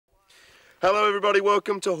Hello everybody,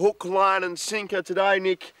 welcome to Hook, Line and Sinker. Today,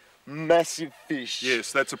 Nick, massive fish.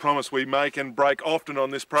 Yes, that's a promise we make and break often on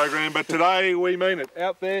this program, but today we mean it.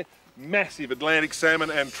 Out there, massive Atlantic salmon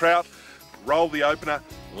and trout. Roll the opener,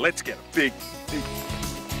 let's get it. Big.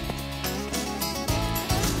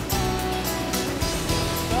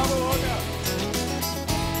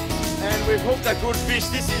 And we've hooked a good fish.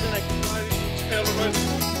 This isn't a ladies and gentlemen.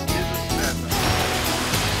 Here's a snapper.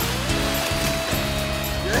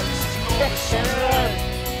 Yes,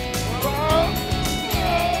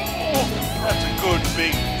 that's a good,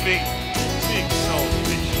 big salt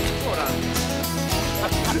fish. Well done.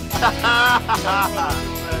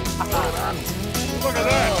 Look at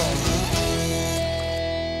that.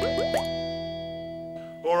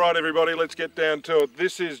 All right, everybody, let's get down to it.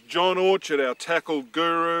 This is John Orchard, our tackle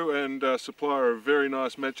guru and supplier of very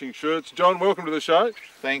nice matching shirts. John, welcome to the show.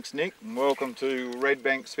 Thanks, Nick, and welcome to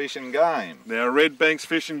Redbanks Fish and Game. Now, Redbanks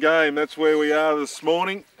Fish and Game, that's where we are this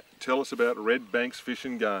morning. Tell us about Redbanks Fish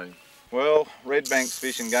and Game. Well, Redbanks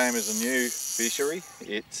Fish and Game is a new fishery.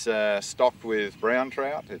 It's stocked with brown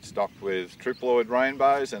trout, it's stocked with triploid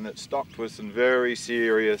rainbows, and it's stocked with some very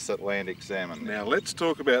serious Atlantic salmon. Now, let's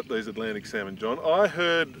talk about these Atlantic salmon, John. I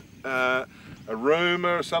heard a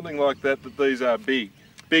rumour or something like that these are big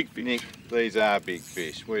fish. Nick, these are big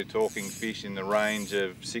fish. We're talking fish in the range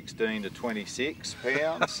of 16 to 26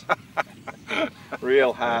 pounds.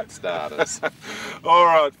 Real heart starters. All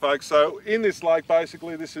right, folks, so in this lake,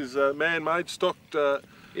 basically, this is man-made, stocked...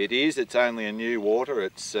 It is, it's only a new water.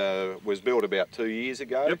 It was built about 2 years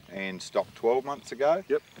ago. Yep. And stocked 12 months ago.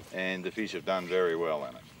 Yep. And the fish have done very well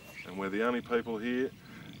in it. And we're the only people here,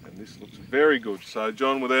 and this looks very good. So,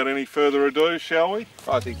 John, without any further ado, shall we?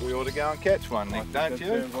 I think we ought to go and catch one, Nick, don't you?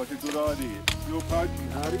 That sounds like a good idea. You're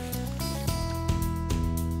poaching, Hardy.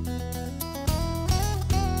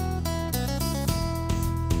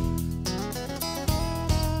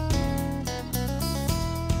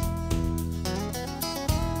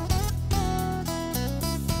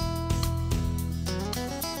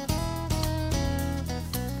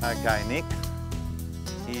 Okay, Nick,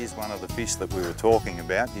 here's one of the fish that we were talking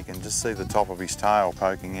about. You can just see the top of his tail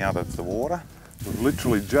poking out of the water. We've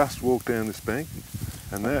literally just walked down this bank,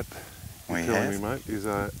 and that, We you're telling have. me, mate, is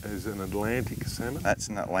an Atlantic salmon. That's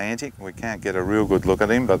an Atlantic. We can't get a real good look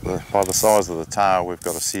at him, but by the size of the tail, we've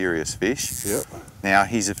got a serious fish. Yep. Now,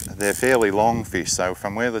 they're fairly long fish, so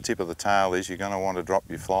from where the tip of the tail is, you're going to want to drop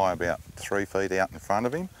your fly about 3 feet out in front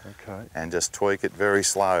of him. Okay. And just tweak it very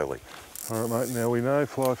slowly. All right, mate, now we know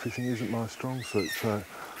fly fishing isn't my strong suit, so...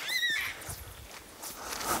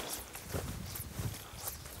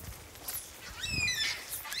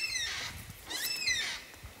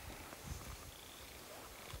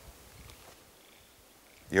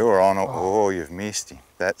 You're on, oh, you've missed him.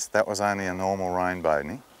 That was only a normal rainbow,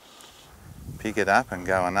 Nick. Pick it up and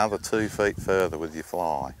go another 2 feet further with your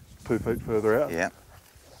fly. 2 feet further out? Yeah.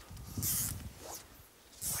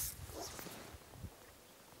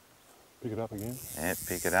 Pick it up again. Yeah,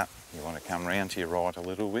 pick it up. You want to come round to your right a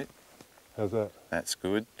little bit. How's that? That's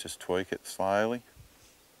good. Just tweak it slowly.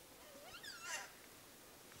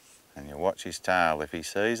 And you watch his tail. If he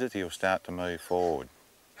sees it, he'll start to move forward.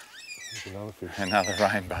 There's another fish. Another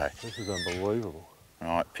rainbow. This is unbelievable.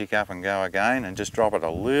 Right, pick up and go again and just drop it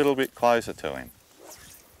a little bit closer to him.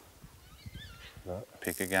 No.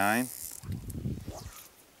 Pick again.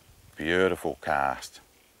 Beautiful cast.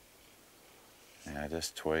 Now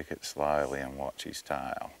just tweak it slowly and watch his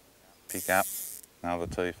tail. Pick up another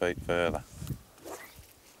 2 feet further.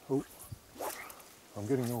 Oh, I'm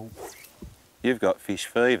getting all... You've got fish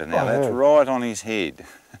fever now. I That's have. right on his head.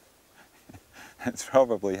 It's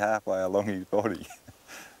probably halfway along his body.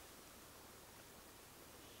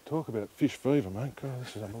 Talk about fish fever, mate. God,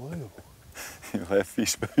 this is unbelievable. You'll have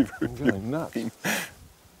fish fever. I'm going nuts.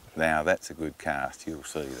 Now that's a good cast, you'll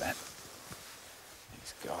see that.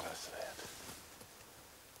 He's got us that.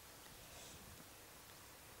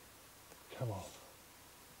 Come on.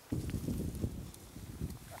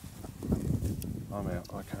 I'm out,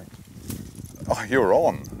 I can't. Oh, you're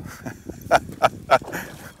on.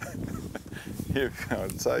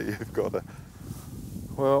 I'd say you've got a...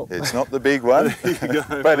 Well... It's not the big one, go,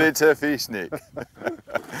 but it's a fish, Nick.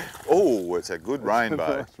 Oh, it's a good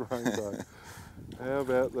rainbow. Nice rainbow. How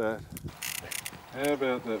about that? How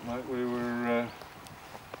about that, mate? We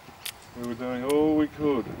were doing all we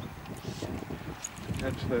could to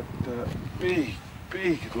catch that big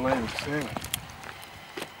Atlantic salmon.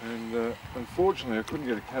 And unfortunately I couldn't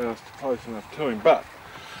get a cast close enough to him, but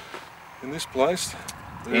in this place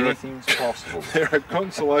Anything's possible. There are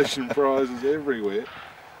consolation prizes everywhere,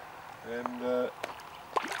 and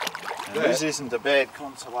This isn't a bad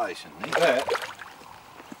consolation, Nick. That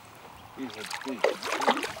is a big.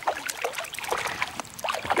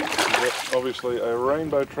 Obviously a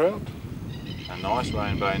rainbow trout. A nice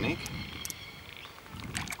rainbow, Nick.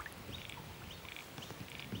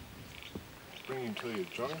 Bring him to you,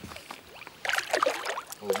 Johnny.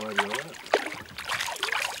 Or maybe on it.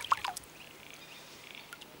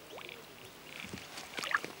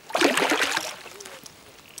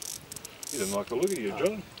 You didn't like the look of you,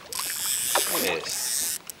 Johnny.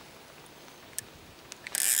 Yes.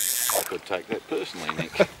 I could take that personally,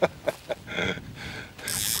 Nick.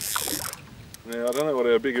 Now, I don't know what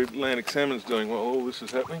our big Atlantic salmon's doing while all this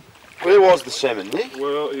is happening. Where was the salmon, Nick?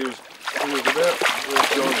 Well, he was about where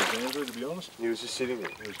John is, Andrew, to be honest. He was just sitting there.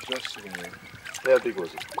 He was just sitting there. How big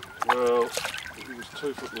was it? Well, he was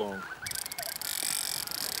 2 foot long.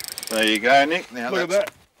 There you go, Nick. Now Look at that's-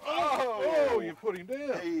 that. Oh, you put him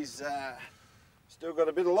down. He's still got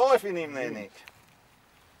a bit of life in him there, Nick.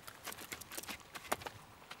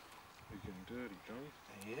 He's getting dirty, Johnny.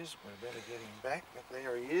 He is. We better get him back. But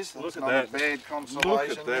there he is. That's Look at not that. a bad consolation.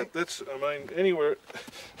 Look at that. Nick. That's, I mean, anywhere,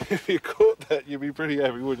 if you caught that, you'd be pretty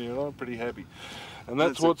happy, wouldn't you? And I'm pretty happy. And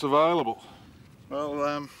that's what's available.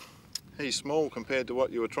 Well, he's small compared to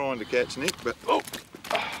what you were trying to catch, Nick, but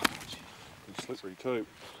It's slippery too.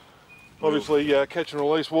 Obviously, catch and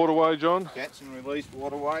release waterway, John. catch and release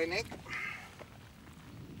waterway, Nick.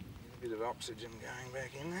 A bit of oxygen going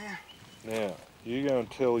back in there. Now, you go and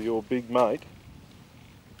tell your big mate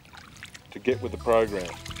to get with the program.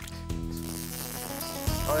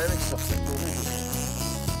 I am excited.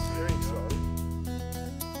 Very excited.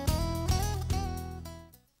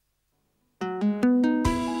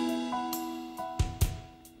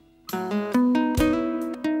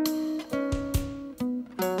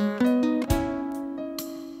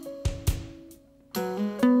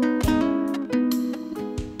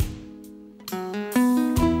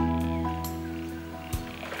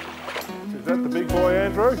 Is that the big boy,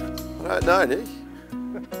 Andrew? I don't know, Nick.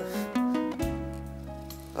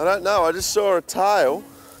 I don't know. I just saw a tail.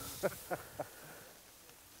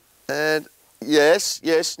 And yes,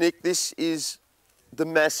 Nick, this is the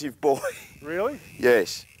massive boy. Really?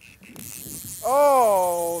 Yes.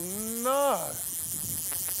 Oh, no.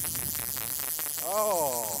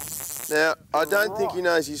 Oh, Now, I don't think Right. he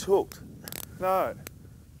knows he's hooked. no.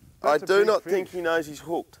 I That's a do big not fish. think he knows he's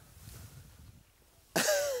hooked.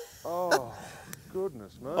 Oh,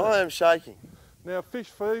 goodness me. I am shaking. Now, fish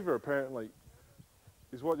fever apparently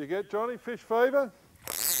is what you get, Johnny. Fish fever.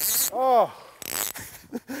 Oh,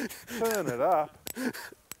 turn it up. You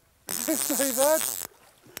see that?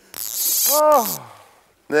 Oh,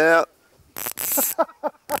 Now,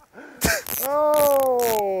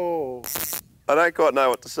 oh, I don't quite know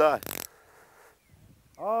what to say.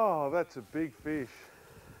 oh, that's a big fish.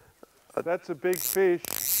 That's a big fish.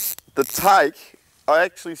 The take, I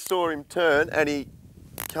actually saw him turn and he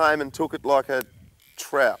came and took it like a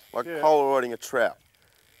trout, like Yeah. polaroiding a trout.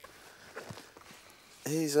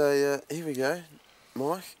 He's a, here we go,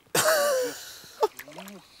 Mike. God,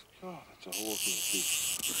 that's a horse of a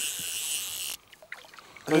fish.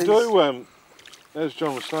 And They he's- do, as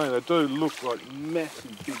John was saying, they do look like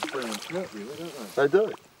massive big brown trout, really, don't they? They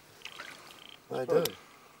do. They do.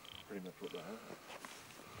 Pretty much what they are.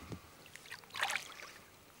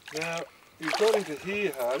 Now, you've got him to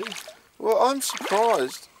here, Hardy. Well, I'm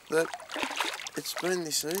surprised that it's been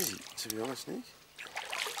this easy, to be honest, Nick.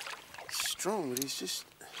 He's strong, but he's just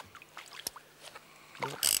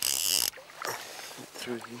not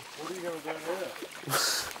through here. What are you going to do now?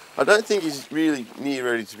 I don't think he's really near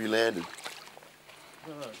ready to be landed,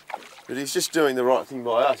 No. but he's just doing the right thing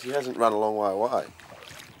by us. He hasn't run a long way away.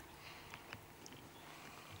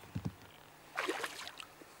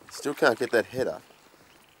 Still can't get that head up.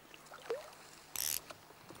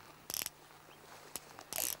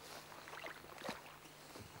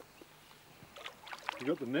 You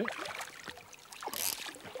got the net?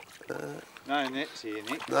 No nets here,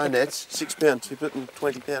 Nick. No nets, 6 pound tippet and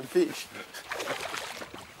 20 pound fish.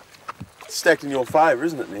 Stacked in your favour,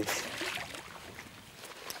 isn't it, Nick?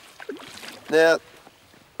 Now,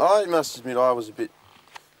 I must admit I was a bit,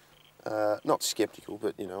 not sceptical,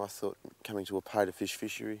 but you know, I thought coming to a pay-to-fish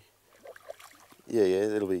fishery, yeah,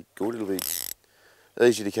 it'll be good, it'll be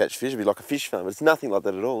easy to catch fish, it'll be like a fish farm, but it's nothing like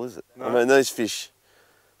that at all, is it? No. I mean, these fish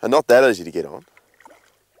are not that easy to get on.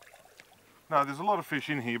 No, there's a lot of fish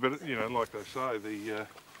in here, but you know, like they say,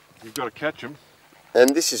 you've got to catch them.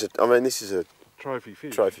 And this is this is a Trophy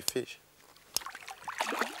fish. trophy fish.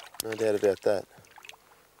 No doubt about that.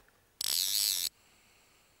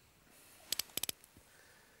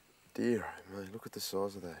 Dear, oh mate, look at the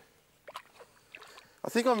size of that. I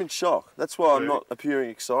think I'm in shock. That's why I'm not appearing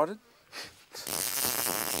excited.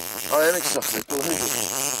 I am excited, believe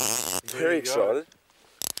me. Very excited.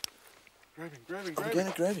 Grab him, grab him, I'm grab him.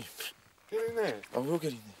 going to grab him. Get in there. I will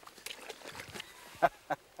get in there.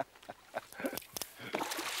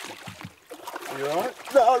 You alright?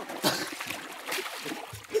 No!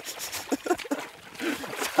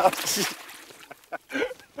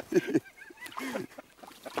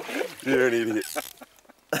 You're an idiot.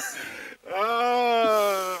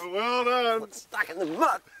 Oh, well done. I'm stuck in the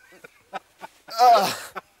mud.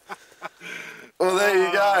 Oh. Well, there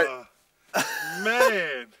you go.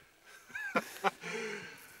 Man.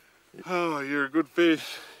 Oh, you're a good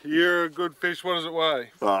fish. You're a good fish. What does it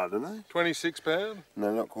weigh? Oh, I don't know. 26 pounds?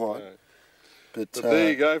 No, not quite. No. But There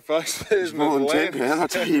you go, folks. There's it's more than 10 pounds, I'll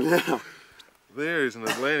tell you now. There is an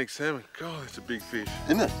Atlantic salmon. God, that's a big fish.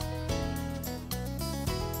 Isn't it?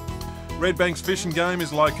 Redbanks Fish and Game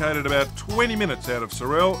is located about 20 minutes out of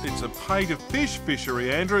Sorell. It's a pay-to-fish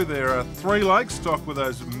fishery, Andrew. There are 3 lakes stocked with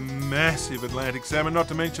those massive Atlantic salmon, not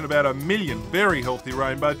to mention about 1 million very healthy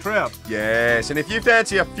rainbow trout. Yes, and if you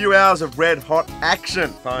fancy a few hours of red hot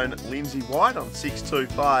action, phone Lindsay White on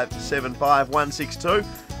 625 75162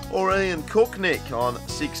 or Ian Cooknick on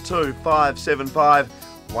 625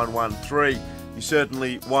 751 113. You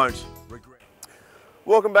certainly won't regret.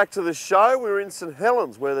 Welcome back to the show. We're in St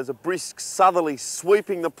Helens where there's a brisk southerly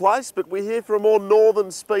sweeping the place, but we're here for a more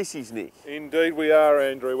northern species, Nick. Indeed we are,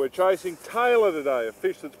 Andrew. We're chasing tailor today, a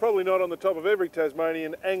fish that's probably not on the top of every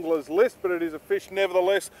Tasmanian angler's list, but it is a fish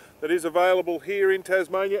nevertheless that is available here in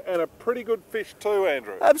Tasmania, and a pretty good fish too,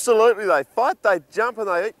 Andrew. Absolutely, they fight, they jump and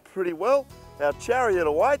they eat pretty well. Our chariot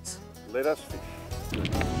awaits. Let us fish.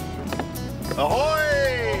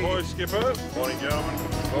 Ahoy! Ahoy, skipper. Morning, gentlemen.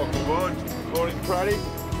 Welcome aboard. Morning, Praddy.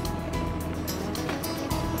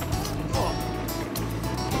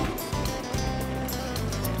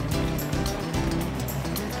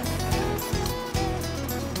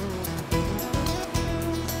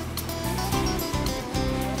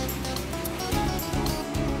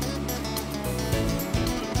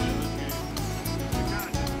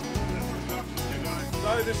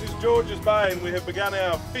 So this is George's Bay and we have begun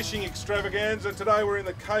our fishing extravaganza. Today we're in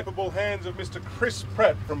the capable hands of Mr. Chris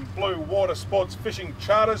Pratt from Blue Water Sports Fishing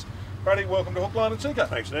Charters. Praddy, welcome to Hook, Line and Sinker.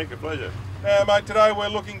 Thanks, Nick. A pleasure. Now, mate, today we're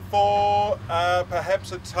looking for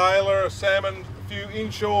perhaps a tailor, a salmon, a few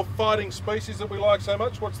inshore fighting species that we like so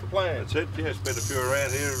much. What's the plan? That's it. Yeah, spent a few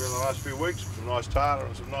around here in the last few weeks. Some nice tailor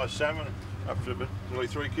and some nice salmon. Up to nearly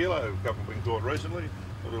 3 kilo. A couple have been caught recently.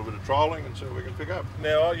 A little bit of trolling and see what we can pick up.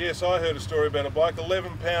 Now, yes, I heard a story about a bloke,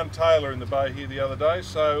 11-pound tailor in the bay here the other day.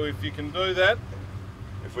 So if you can do that.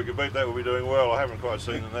 If we can beat that, we'll be doing well. I haven't quite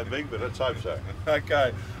seen them that big, but let's hope so.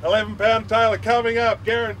 Okay, 11-pound tailor coming up,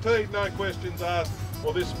 guaranteed, no questions asked.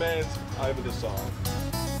 Well, this man's over the side.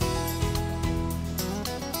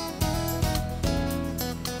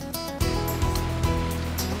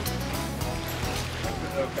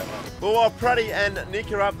 Well, while Praddy and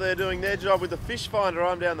Nick are up there doing their job with the fish finder,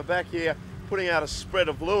 I'm down the back here putting out a spread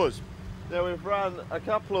of lures. Now we've run a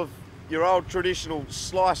couple of your old traditional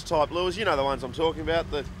slice type lures, you know the ones I'm talking about,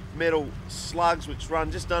 the metal slugs which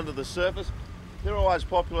run just under the surface. They're always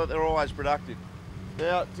popular, they're always productive.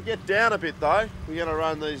 Now to get down a bit though, we're going to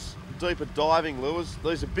run these deeper diving lures.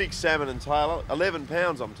 These are big salmon and tailor, 11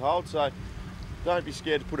 pounds I'm told, so don't be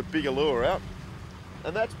scared to put a bigger lure out.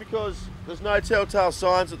 And that's because there's no telltale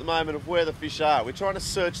signs at the moment of where the fish are. We're trying to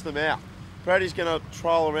search them out. Praddy's going to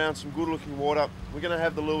troll around some good looking water. We're going to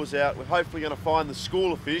have the lures out. We're hopefully going to find the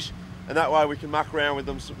school of fish, and that way we can muck around with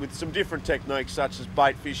them with some different techniques such as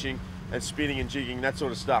bait fishing and spinning and jigging, that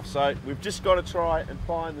sort of stuff. So we've just got to try and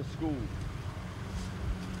find the school.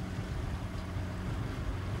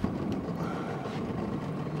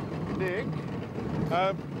 Nick?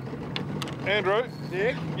 Andrew?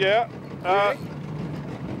 Nick? Yeah?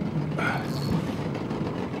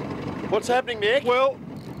 What's happening, Nick? Well,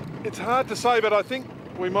 it's hard to say, but I think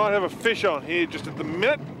we might have a fish on here just at the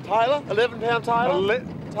minute. Tailor? 11-pound tailor?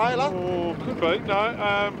 Tailor? Oh, could be.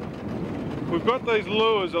 No, we've got these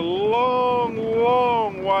lures a long,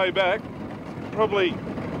 long way back, probably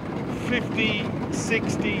 50,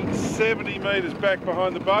 60, 70 metres back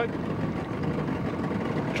behind the boat.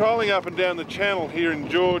 Trolling up and down the channel here in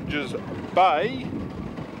George's Bay.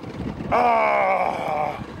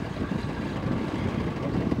 Ah!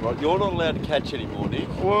 Right, you're not allowed to catch anymore, Nick.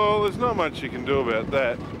 Well, there's not much you can do about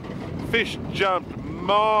that. Fish jumped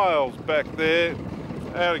miles back there,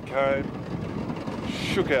 out it came,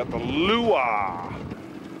 shook out the lure.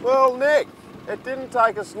 Well, Nick, it didn't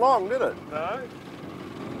take us long, did it? No?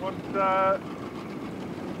 What,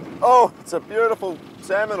 Oh, it's a beautiful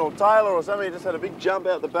salmon or tailor or something. He just had a big jump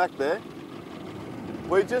out the back there.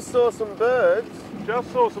 We just saw some birds.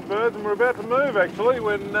 Just saw some birds and we're about to move actually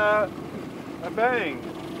when a bang.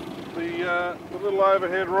 The little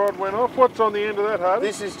overhead rod went off. What's on the end of that, Hardy?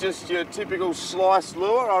 This is just your typical slice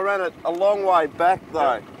lure. I ran it a long way back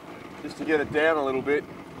though, just to get it down a little bit.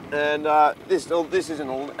 And this isn't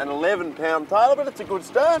an 11-pound tailor, but it's a good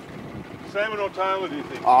start. Salmon or tailor, do you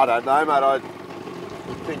think? I don't know, mate. I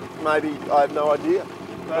think maybe, I have no idea.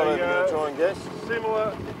 Not even going to try and guess.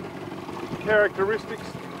 Similar characteristics,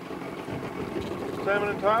 salmon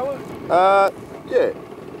and tailor? Yeah.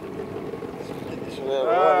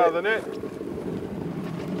 The net.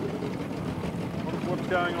 What's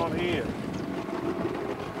going on here?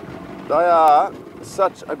 They are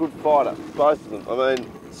such a good fighter, both of them. I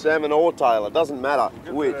mean, salmon or tailor, doesn't matter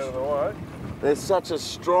which. Out of the way. They're such a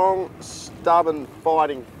strong, stubborn,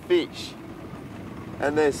 fighting fish.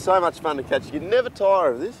 And they're so much fun to catch. You never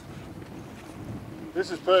tire of this.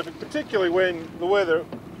 This is perfect, particularly when the weather,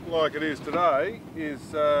 like it is today, is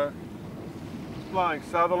blowing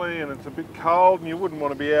southerly and it's a bit cold and you wouldn't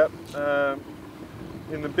want to be out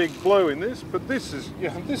in the big blue in this, but this is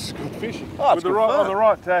good fishing. Oh, with on the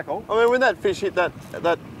right tackle. I mean, when that fish hit that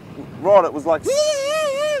rod, it was like,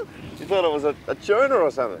 you thought it was a tuna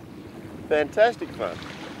or something. Fantastic fun.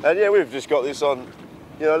 And yeah, we've just got this on,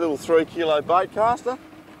 you know, a little 3-kilo bait caster,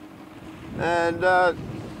 and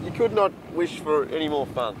you could not wish for any more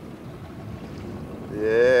fun.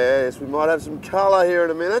 Yes, we might have some colour here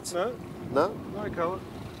in a minute. No? No? No colour.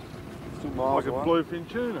 Still miles Like a away. bluefin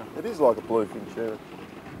tuna. It is like a bluefin tuna.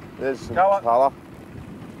 There's some Colour. colour.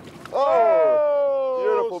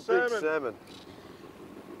 Oh, beautiful salmon. big salmon.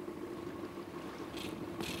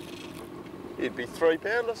 He'd be 3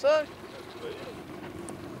 pound or so.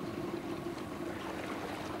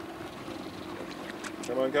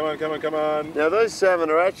 Come on, come on, come on, come on. Now those salmon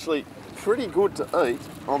are actually pretty good to eat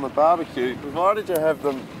on the barbecue, provided you have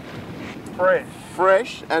them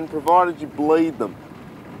fresh and provided you bleed them.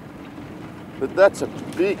 But that's a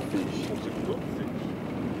big fish. That's a good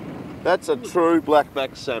fish. That's a true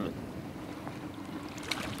blackback salmon.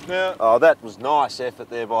 Now, Oh, that was nice effort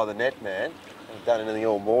there by the net man. Haven't done anything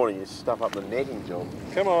all morning, you stuff up the netting job.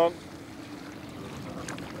 come on.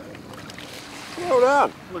 Well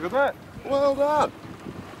done. Look at that. Well done.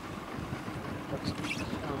 That's a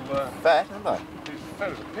little, Fat, aren't they? he's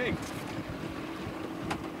fat as a pig.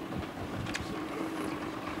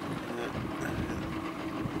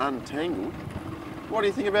 Untangled. What do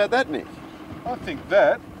you think about that, Nick? I think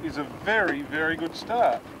that is a very, very good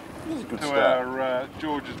start It is a good to start. our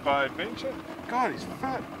George's Bay adventure. God, he's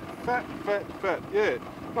fat, fat, fat, fat. Yeah,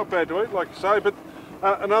 not bad to eat, like you say. But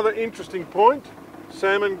another interesting point,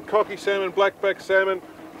 salmon, cocky salmon, blackback salmon,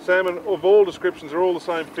 salmon of all descriptions are all the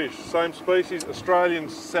same fish, same species, Australian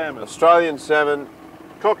salmon. Australian salmon,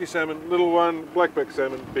 Cocky salmon, little one, blackback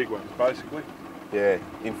salmon, big ones, basically. yeah,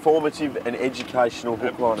 informative and educational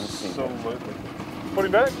hook, line and sinker. Absolutely. Put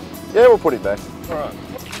him back? Yeah, we'll put him back. All right.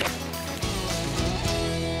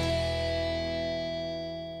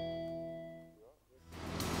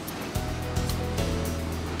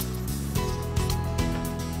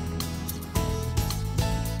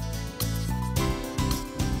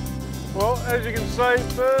 Well, as you can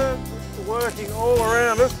see, birds are working all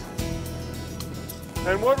around us.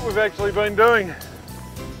 And what we've actually been doing,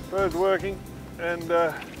 birds working and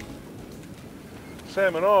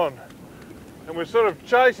salmon on. And we're sort of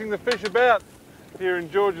chasing the fish about here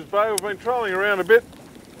in George's Bay. We've been trolling around a bit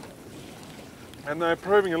and they're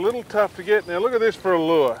proving a little tough to get. Now look at this for a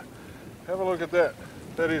lure. Have a look at that.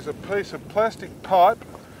 That is a piece of plastic pipe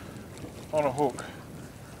on a hook.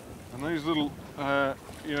 And these little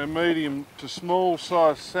you know, medium to small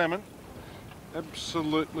size salmon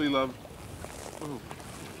absolutely love. Ooh,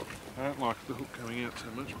 I don't like the hook coming out so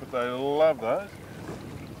much, but they love those.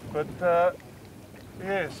 But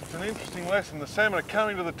yes, it's an interesting lesson. The salmon are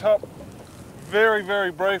coming to the top very,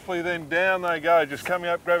 very briefly, then down they go, just coming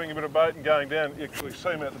up, grabbing a bit of bait and going down. You actually see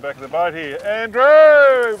them out the back of the boat here.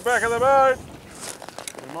 Andrew, back of the boat.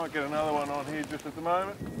 We might get another one on here just at the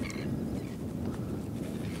moment.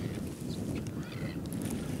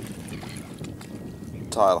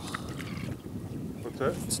 Tailor. What's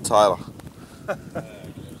that? It's a tailor.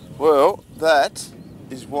 Well, that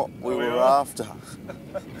is what we were after.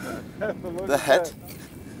 Have a look at That,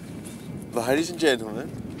 ladies and gentlemen,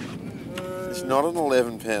 it's not an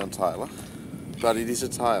 11-pound tailor, but it is a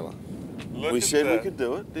tailor. Look We at said we that. could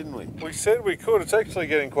do it, didn't we? We said we could. It's actually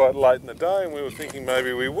getting quite late in the day and we were thinking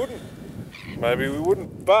maybe we wouldn't. Maybe we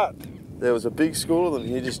wouldn't, but There was a big school of them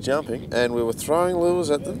here just jumping, and we were throwing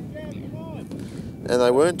lures at them. and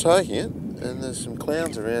they weren't taking it. And there's some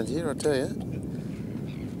clowns around here, I tell you.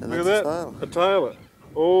 And Look that's at that, a tailor. a tailor.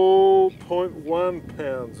 All 0.1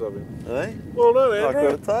 pounds of him. Eh? Well done, I've Andrew.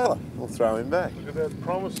 got a tailor. We'll throw him back. Look at that,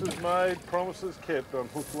 promises made, promises kept on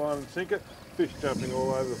hook, line and sinker. Fish jumping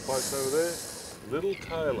all over the place over there. Little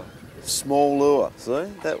tailor. Small lure. See?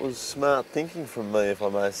 That was smart thinking from me, if I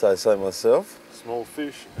may say so myself. Small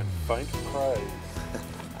fish and faint prey.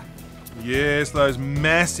 Yes, those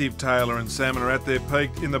massive tailor and salmon are at their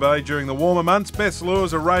peak in the bay during the warmer months. Best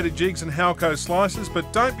lures are rated jigs and Halco slices,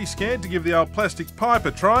 but don't be scared to give the old plastic pipe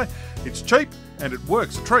a try. It's cheap and it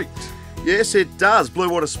works a treat. Yes, it does. Blue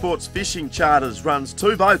Water Sports Fishing Charters runs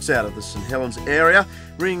 2 boats out of the St Helens area.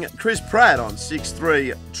 Ring Chris Pratt on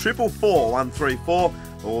 63 444 134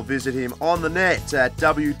 or visit him on the net at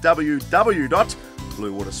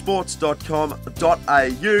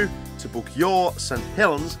www.bluewatersports.com.au to book your St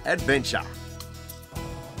Helens adventure.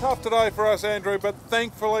 Tough today for us, Andrew, but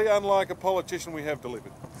thankfully, unlike a politician, we have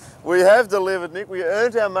delivered. We have delivered, Nick. We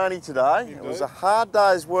earned our money today. Indeed. It was a hard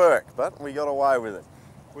day's work, but we got away with it.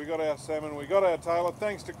 We got our salmon, we got our tailor.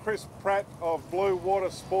 Thanks to Chris Pratt of Blue Water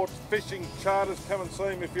Sports Fishing Charters. Come and see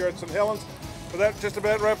him if you're at St Helens. But that just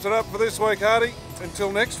about wraps it up for this week, Hardy.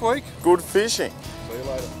 Until next week, Good fishing. see you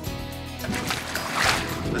later.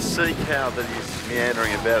 The sea cow that is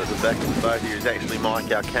meandering about at the back of the boat here is actually Mike,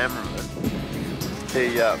 our cameraman.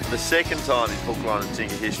 He, the second time in hook, line and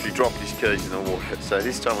sinker history, dropped his keys in the water. So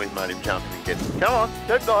this time we've made him jump in and get them. Come on,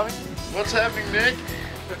 keep diving. What's happening, Nick?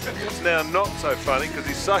 It's now not so funny because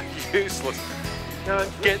he's so useless. Can't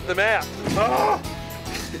get them out. Oh.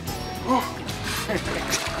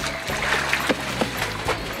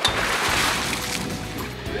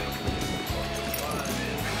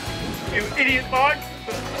 You idiot, Mike!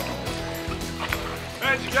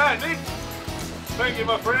 How'd you go, Nick? Thank you,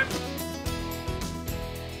 my friend.